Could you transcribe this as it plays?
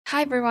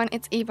Hi everyone,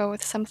 it's Eva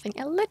with something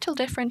a little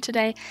different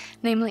today,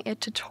 namely a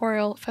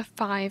tutorial for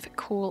 5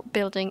 cool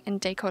building and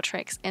decor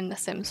tricks in The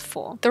Sims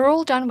 4. They're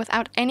all done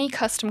without any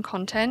custom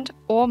content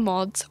or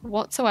mods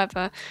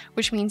whatsoever,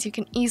 which means you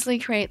can easily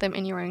create them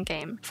in your own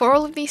game. For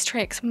all of these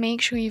tricks,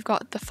 make sure you've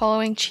got the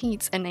following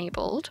cheats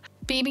enabled: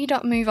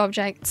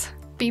 bb.moveobjects,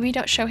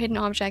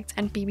 bb.showhiddenobjects,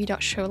 and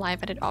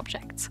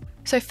bb.showliveeditobjects.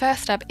 So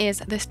first up is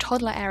this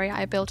toddler area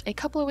I built a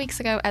couple of weeks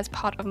ago as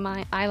part of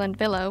my island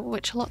villa,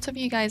 which lots of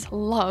you guys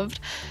loved,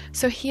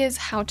 so here's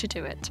how to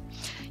do it.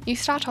 You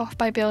start off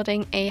by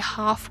building a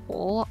half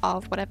wall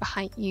of whatever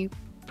height you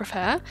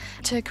prefer.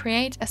 To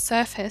create a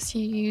surface,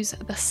 you use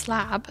the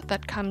slab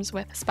that comes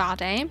with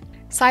Spade,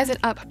 size it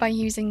up by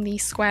using the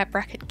square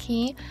bracket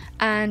key,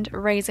 and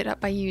raise it up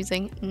by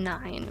using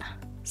 9.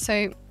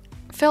 So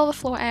fill the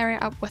floor area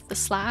up with the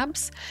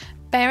slabs.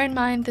 Bear in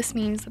mind this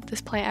means that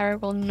this play area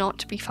will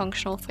not be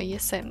functional for your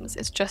Sims,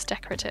 it's just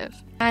decorative.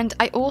 And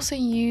I also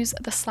use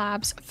the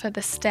slabs for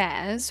the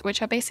stairs,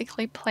 which are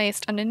basically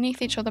placed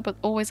underneath each other but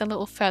always a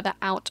little further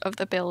out of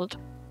the build.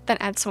 Then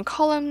add some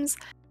columns.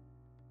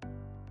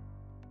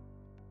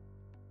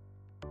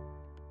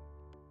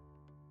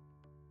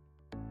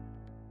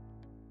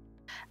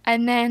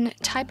 And then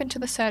type into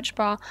the search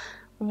bar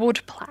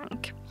wood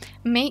plank.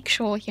 Make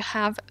sure you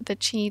have the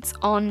cheats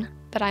on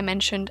that I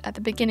mentioned at the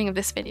beginning of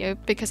this video,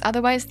 because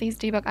otherwise these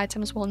debug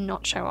items will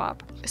not show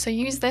up. So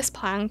use this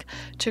plank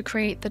to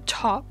create the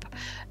top,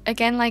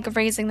 again like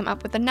raising them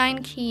up with the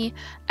 9 key,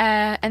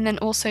 and then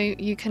also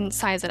you can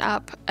size it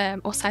up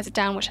or size it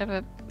down,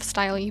 whichever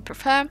style you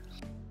prefer.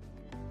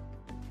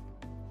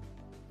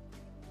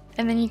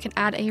 And then you can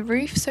add a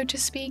roof, so to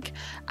speak.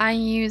 I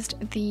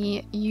used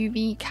the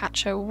UV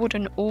catcher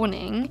wooden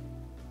awning.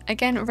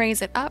 Again,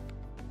 raise it up.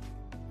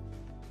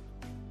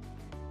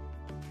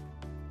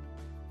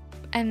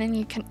 And then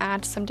you can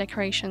add some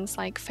decorations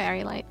like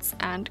fairy lights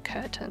and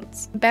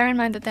curtains. Bear in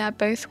mind that they are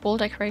both wall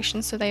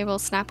decorations, so they will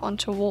snap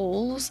onto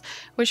walls,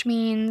 which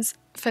means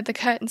for the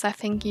curtains I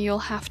think you'll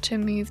have to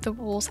move the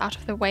walls out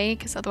of the way,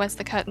 because otherwise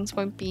the curtains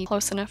won't be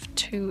close enough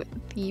to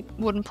the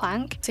wooden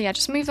plank. So yeah,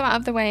 just move them out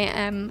of the way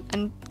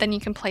and then you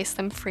can place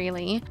them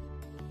freely.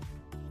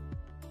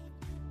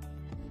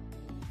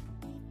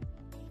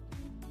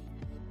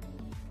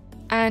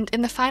 And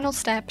in the final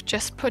step,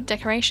 just put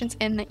decorations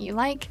in that you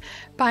like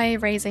by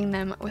raising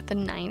them with the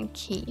 9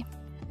 key.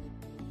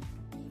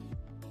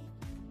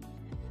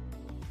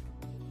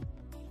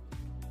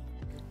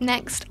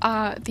 Next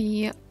are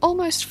the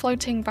almost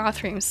floating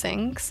bathroom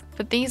sinks,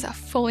 but these are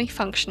fully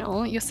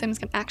functional. Your Sims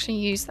can actually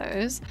use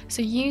those.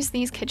 So use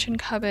these kitchen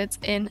cupboards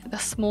in the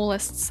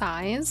smallest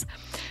size.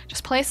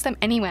 Just place them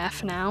anywhere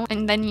for now,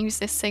 and then use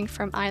this sink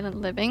from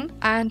Island Living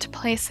and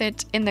place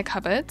it in the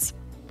cupboards.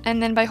 And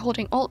then by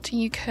holding Alt,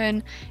 you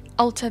can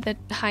alter the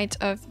height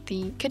of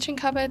the kitchen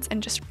cupboards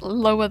and just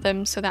lower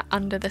them so they're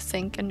under the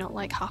sink and not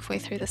like halfway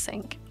through the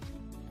sink.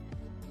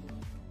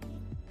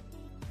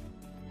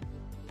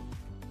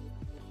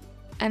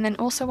 And then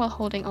also while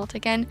holding Alt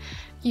again,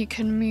 you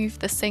can move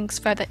the sinks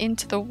further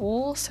into the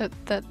wall so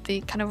that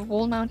the kind of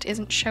wall mount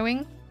isn't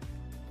showing.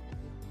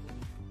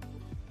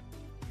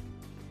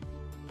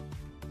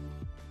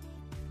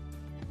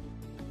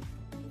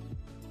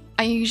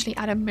 I usually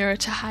add a mirror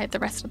to hide the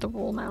rest of the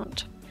wall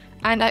mount.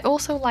 And I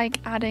also like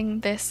adding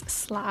this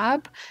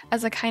slab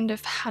as a kind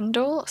of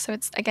handle, so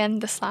it's again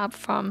the slab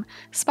from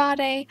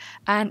Spade,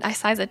 and I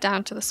size it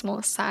down to the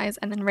smallest size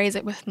and then raise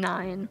it with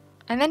 9.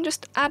 And then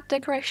just add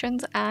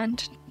decorations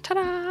and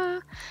ta-da!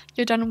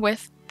 You're done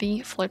with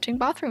the floating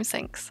bathroom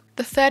sinks.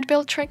 The third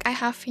build trick I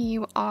have for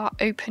you are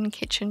open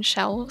kitchen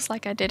shelves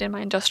like I did in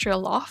my industrial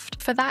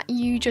loft. For that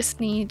you just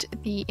need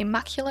the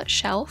immaculate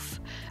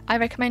shelf. I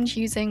recommend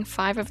using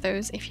 5 of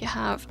those if you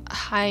have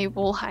high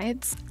wall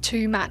heights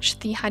to match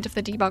the height of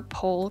the debug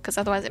pole, because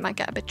otherwise it might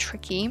get a bit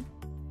tricky.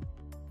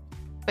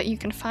 But you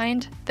can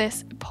find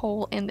this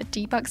pole in the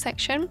debug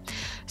section.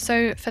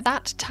 So for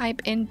that,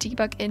 type in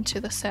debug into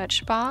the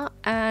search bar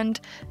and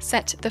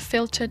set the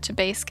filter to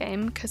base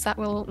game, because that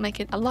will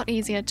make it a lot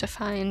easier to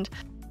find.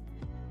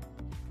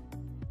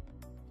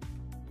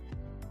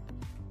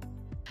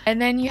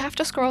 And then you have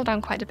to scroll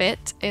down quite a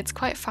bit, it's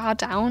quite far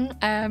down,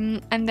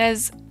 and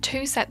there's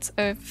 2 sets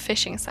of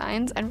fishing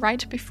signs, and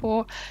right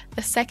before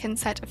the second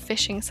set of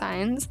fishing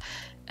signs,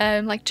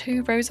 like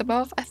 2 rows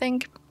above I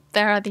think,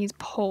 there are these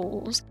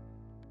poles.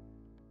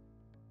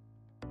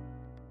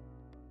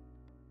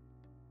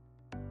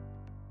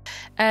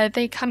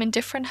 They come in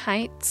different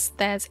heights.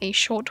 There's a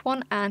short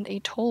one and a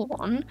tall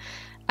one,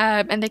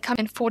 and they come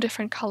in 4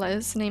 different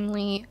colours,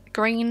 namely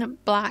green,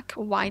 black,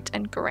 white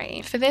and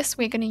grey. For this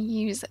we're going to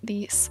use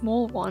the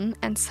small one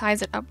and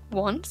size it up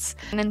once,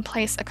 and then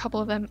place a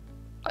couple of them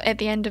at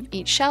the end of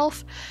each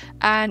shelf,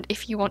 and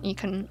if you want you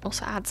can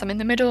also add some in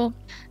the middle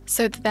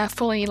so that they're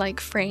fully like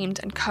framed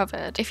and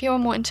covered. If you're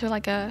more into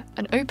like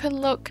an open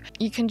look,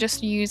 you can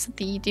just use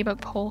the debug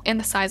pole in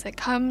the size it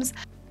comes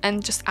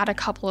and just add a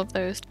couple of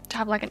those to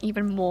have like an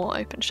even more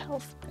open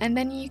shelf. And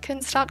then you can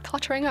start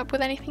cluttering up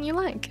with anything you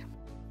like.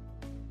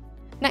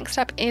 Next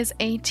up is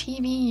a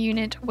TV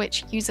unit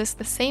which uses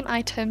the same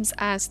items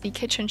as the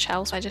kitchen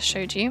shelves I just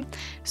showed you.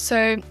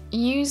 So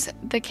use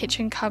the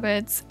kitchen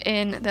cupboards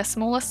in the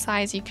smallest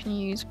size. You can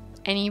use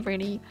any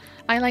really.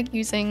 I like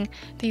using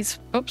these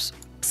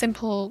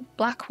simple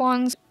black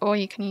ones, or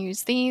you can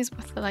use these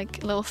with the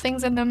like little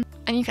things in them,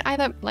 and you can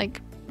either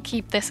like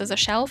keep this as a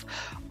shelf,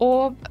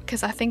 or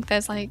because I think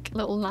there's like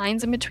little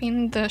lines in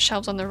between the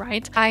shelves on the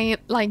right, I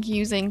like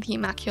using the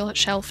immaculate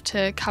shelf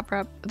to cover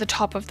up the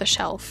top of the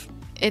shelf.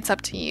 It's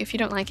up to you. If you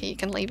don't like it, you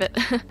can leave it.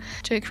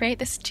 To create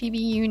this TV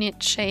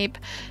unit shape,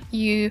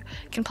 you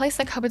can place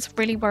the cupboards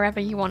really wherever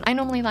you want. I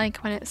normally like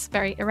when it's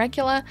very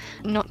irregular,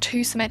 not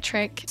too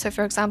symmetric. So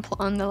for example,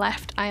 on the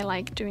left, I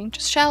like doing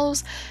just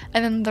shelves,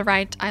 and then the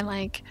right, I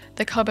like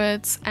the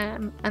cupboards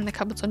and the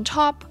cupboards on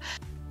top.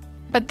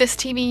 But this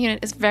TV unit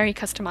is very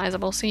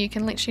customizable, so you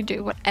can literally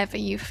do whatever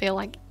you feel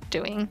like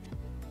doing.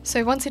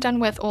 So once you're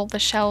done with all the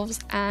shelves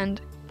and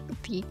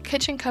the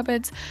kitchen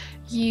cupboards,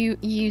 you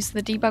use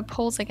the debug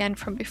poles again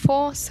from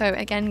before. So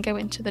again, go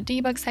into the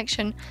debug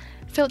section,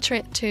 filter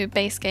it to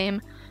base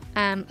game,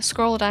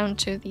 scroll down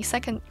to the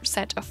second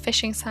set of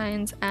fishing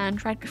signs,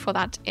 and right before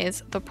that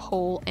is the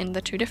pole in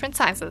the two different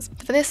sizes.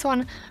 For this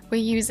one, we're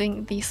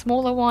using the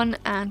smaller one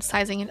and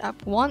sizing it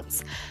up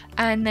once,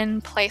 and then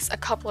place a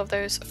couple of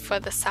those for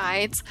the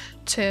sides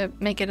to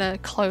make it a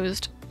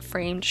closed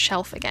framed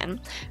shelf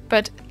again.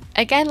 But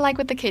again, like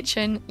with the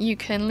kitchen, you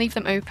can leave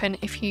them open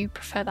if you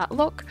prefer that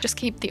look. Just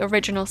keep the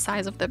original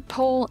size of the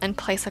pole and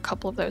place a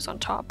couple of those on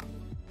top.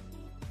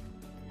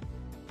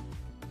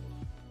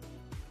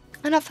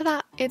 And after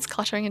that, it's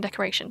cluttering and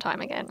decoration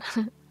time again.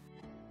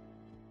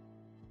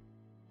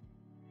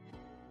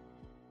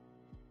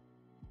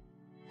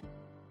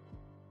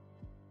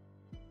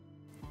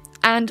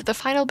 And the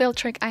final build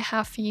trick I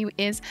have for you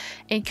is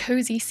a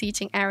cozy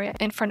seating area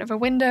in front of a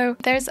window.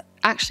 There's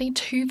actually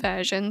two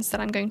versions that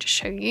I'm going to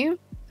show you.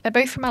 They're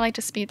both from my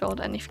latest speed build,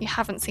 and if you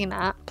haven't seen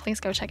that,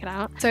 please go check it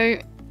out. So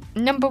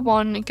number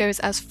one goes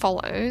as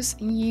follows.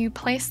 You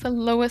place the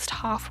lowest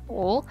half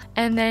wall,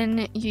 and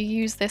then you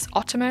use this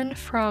ottoman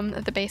from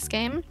the base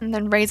game, and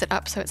then raise it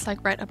up so it's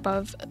like right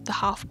above the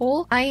half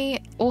wall. I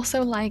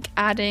also like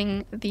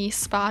adding the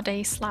spa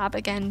day slab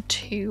again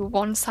to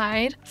one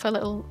side for a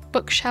little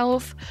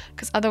bookshelf,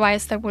 because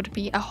otherwise there would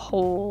be a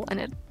hole and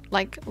it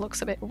like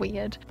looks a bit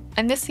weird.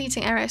 And this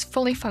seating area is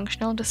fully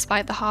functional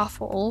despite the half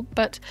wall,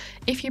 but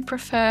if you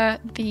prefer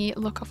the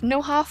look of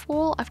no half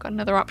wall, I've got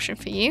another option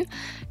for you.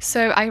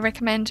 So I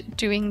recommend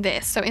doing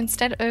this. So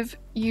instead of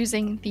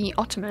using the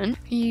ottoman,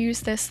 you use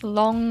this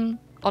long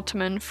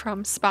ottoman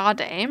from Spa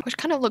Day, which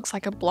kind of looks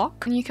like a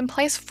block, and you can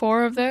place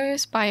 4 of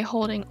those by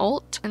holding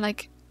Alt and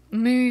like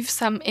move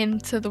some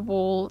into the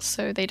wall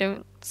so they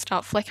don't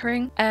start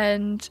flickering,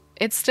 and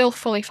it's still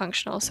fully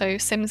functional, so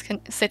Sims can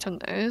sit on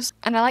those.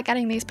 And I like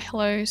adding these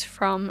pillows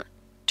from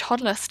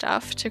Toddler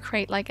stuff to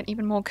create like an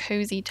even more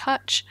cozy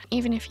touch.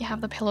 Even if you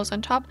have the pillows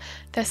on top,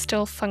 they're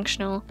still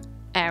functional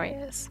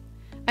areas.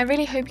 I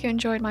really hope you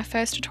enjoyed my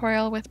first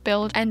tutorial with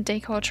build and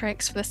decor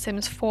tricks for The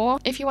Sims 4.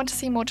 If you want to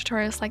see more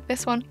tutorials like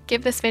this one,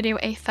 give this video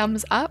a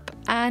thumbs up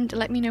and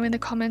let me know in the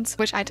comments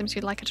which items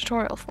you'd like a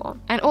tutorial for.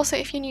 And also,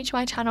 if you're new to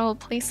my channel,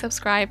 please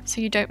subscribe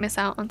so you don't miss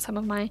out on some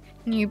of my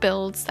new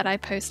builds that I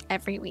post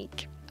every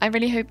week. I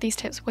really hope these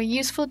tips were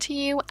useful to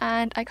you,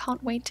 and I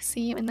can't wait to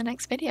see you in the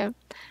next video.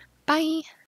 Bye!